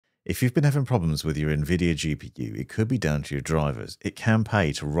If you've been having problems with your Nvidia GPU, it could be down to your drivers. It can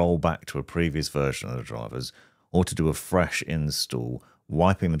pay to roll back to a previous version of the drivers or to do a fresh install,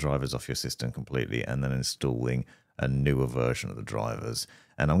 wiping the drivers off your system completely and then installing a newer version of the drivers.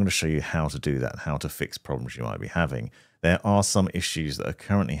 And I'm going to show you how to do that and how to fix problems you might be having. There are some issues that are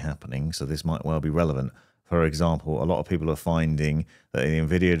currently happening, so this might well be relevant. For example, a lot of people are finding that the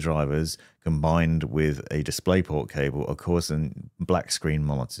Nvidia drivers combined with a DisplayPort cable are causing black screen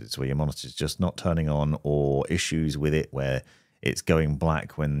monitors, where your monitor is just not turning on, or issues with it where it's going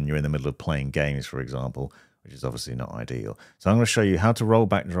black when you're in the middle of playing games, for example, which is obviously not ideal. So I'm going to show you how to roll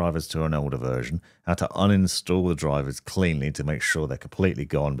back drivers to an older version, how to uninstall the drivers cleanly to make sure they're completely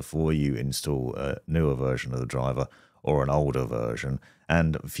gone before you install a newer version of the driver or an older version,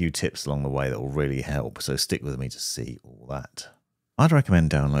 and a few tips along the way that will really help, so stick with me to see all that. I'd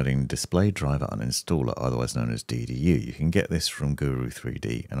recommend downloading Display Driver Uninstaller, otherwise known as DDU. You can get this from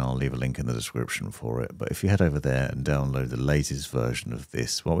Guru3D, and I'll leave a link in the description for it. But if you head over there and download the latest version of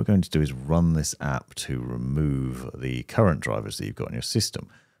this, what we're going to do is run this app to remove the current drivers that you've got on your system.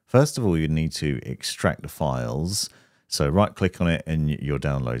 First of all, you need to extract the files. So right-click on it in your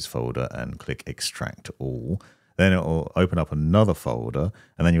Downloads folder and click Extract All. Then it will open up another folder,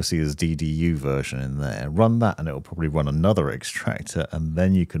 and then you'll see there's DDU version in there. Run that, and it will probably run another extractor, and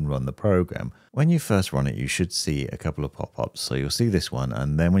then you can run the program. When you first run it, you should see a couple of pop-ups. So you'll see this one,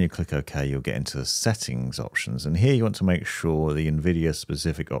 and then when you click OK, you'll get into the settings options. And here you want to make sure the NVIDIA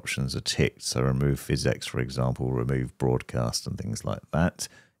specific options are ticked. So remove PhysX, for example, remove broadcast and things like that.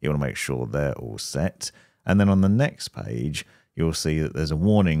 You want to make sure they're all set. And then on the next page, you'll see that there's a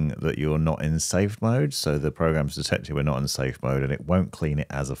warning that you're not in safe mode. So the program's detected we're not in safe mode and it won't clean it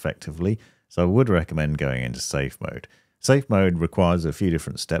as effectively. So I would recommend going into safe mode. Safe mode requires a few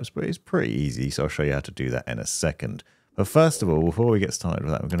different steps, but it's pretty easy. So I'll show you how to do that in a second. But first of all, before we get started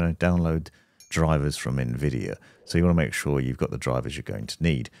with that, we're going to download drivers from Nvidia. So you want to make sure you've got the drivers you're going to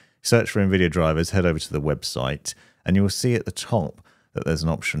need. Search for Nvidia drivers, head over to the website, and you'll see at the top that there's an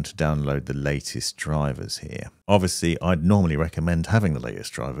option to download the latest drivers here. Obviously, I'd normally recommend having the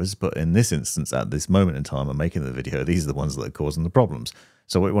latest drivers, but in this instance, at this moment in time I'm making the video, these are the ones that are causing the problems.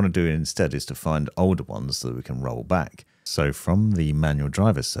 So what we want to do instead is to find older ones so that we can roll back. So from the manual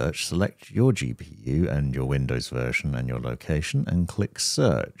driver search, select your GPU and your Windows version and your location and click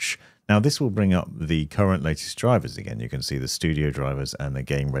search. Now this will bring up the current latest drivers again. You can see the studio drivers and the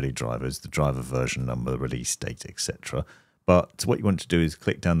game ready drivers, the driver version number, the release date, etc. But what you want to do is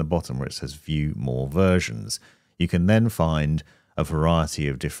click down the bottom where it says view more versions. You can then find a variety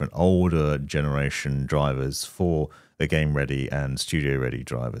of different older generation drivers for the game ready and studio ready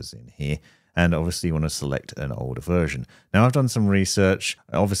drivers in here. And obviously you want to select an older version. Now I've done some research.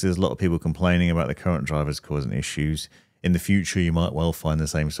 Obviously there's a lot of people complaining about the current drivers causing issues. In the future, you might well find the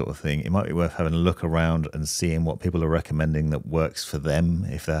same sort of thing. It might be worth having a look around and seeing what people are recommending that works for them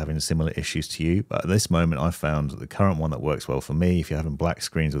if they're having similar issues to you. But at this moment, I found that the current one that works well for me, if you're having black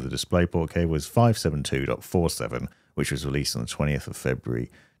screens with a DisplayPort cable, is 572.47, which was released on the 20th of February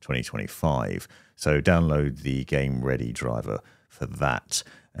 2025. So download the Game Ready driver for that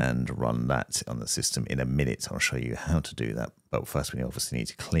and run that on the system in a minute. I'll show you how to do that. But first, we obviously need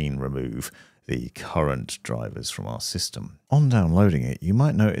to remove the current drivers from our system. On downloading it, you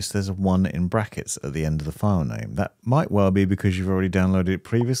might notice there's a 1 in brackets at the end of the file name. That might well be because you've already downloaded it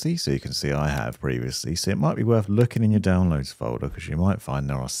previously, so you can see I have previously. So it might be worth looking in your downloads folder because you might find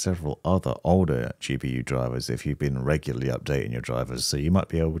there are several other older GPU drivers if you've been regularly updating your drivers. So you might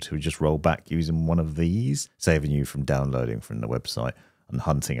be able to just roll back using one of these, saving you from downloading from the website and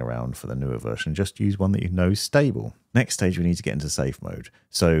hunting around for the newer version. Just use one that you know is stable. Next stage, we need to get into safe mode.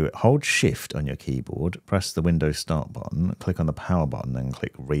 So hold shift on your keyboard, press the Windows Start button, click on the power button and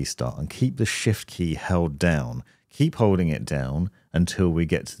click restart, and keep the shift key held down. Keep holding it down until we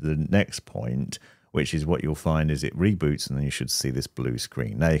get to the next point, which is what you'll find is it reboots and then you should see this blue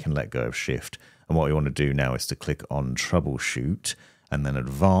screen. Now you can let go of shift. And what we want to do now is to click on troubleshoot and then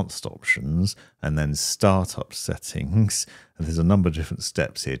advanced options, and then startup settings. And there's a number of different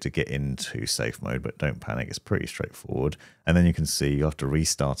steps here to get into safe mode, but don't panic, it's pretty straightforward. And then you can see you have to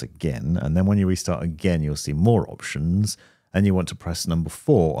restart again. And then when you restart again, you'll see more options, and you want to press number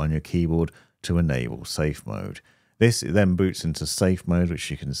 4 on your keyboard to enable safe mode. This then boots into safe mode,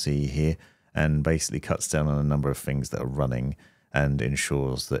 which you can see here, and basically cuts down on a number of things that are running and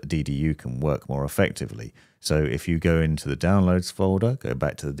ensures that DDU can work more effectively. So if you go into the downloads folder, go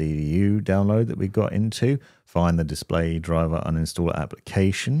back to the DDU download that we got into, find the display driver uninstaller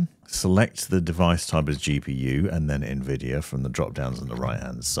application, select the device type as GPU and then Nvidia from the drop downs on the right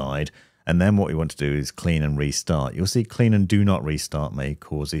hand side, And then what we want to do is clean and restart. You'll see clean and do not restart may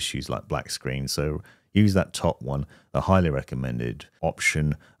cause issues like black screen. So use that top one, the highly recommended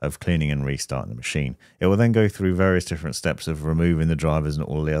option of cleaning and restarting the machine. It will then go through various different steps of removing the drivers and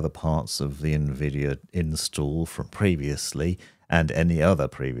all the other parts of the Nvidia install from previously and any other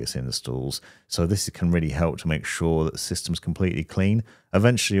previous installs. So this can really help to make sure that the system's completely clean.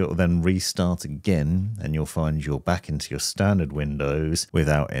 Eventually it will then restart again and you'll find you're back into your standard Windows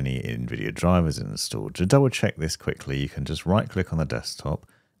without any Nvidia drivers installed. To double check this quickly, you can just right click on the desktop,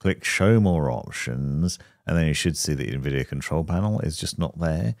 click show more options, and then you should see the Nvidia control panel is just not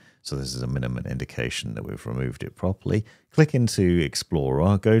there. So this is a minimum indication that we've removed it properly. Click into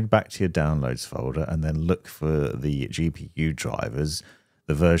Explorer, go back to your downloads folder, and then look for the GPU drivers,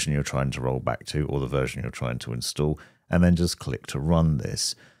 the version you're trying to roll back to or the version you're trying to install, and then just click to run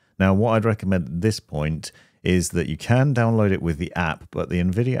this. Now, what I'd recommend at this point is that you can download it with the app, but the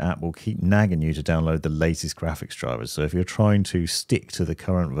Nvidia app will keep nagging you to download the latest graphics drivers. So if you're trying to stick to the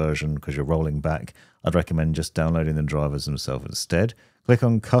current version because you're rolling back, I'd recommend just downloading the drivers themselves instead. Click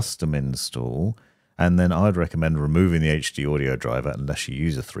on custom install, and then I'd recommend removing the HD audio driver unless you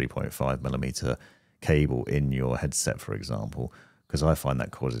use a 3.5mm cable in your headset, for example, because I find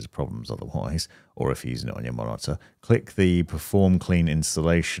that causes problems otherwise, or if you're using it on your monitor. Click the perform clean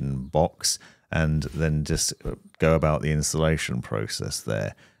installation box and then just go about the installation process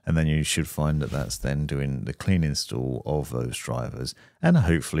there. And then you should find that that's then doing the clean install of those drivers and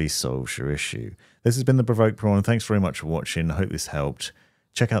hopefully solves your issue. This has been the Provoked Prawn. Thanks very much for watching. I hope this helped.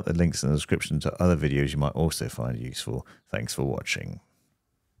 Check out the links in the description to other videos you might also find useful. Thanks for watching.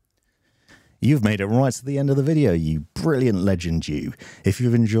 You've made it right to the end of the video, you brilliant legend you. If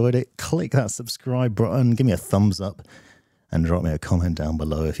you've enjoyed it, click that subscribe button, give me a thumbs up, and drop me a comment down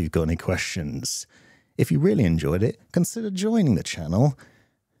below if you've got any questions. If you really enjoyed it, consider joining the channel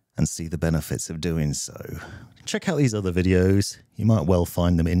and see the benefits of doing so. Check out these other videos. You might well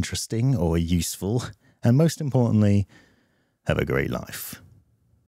find them interesting or useful. And most importantly, have a great life.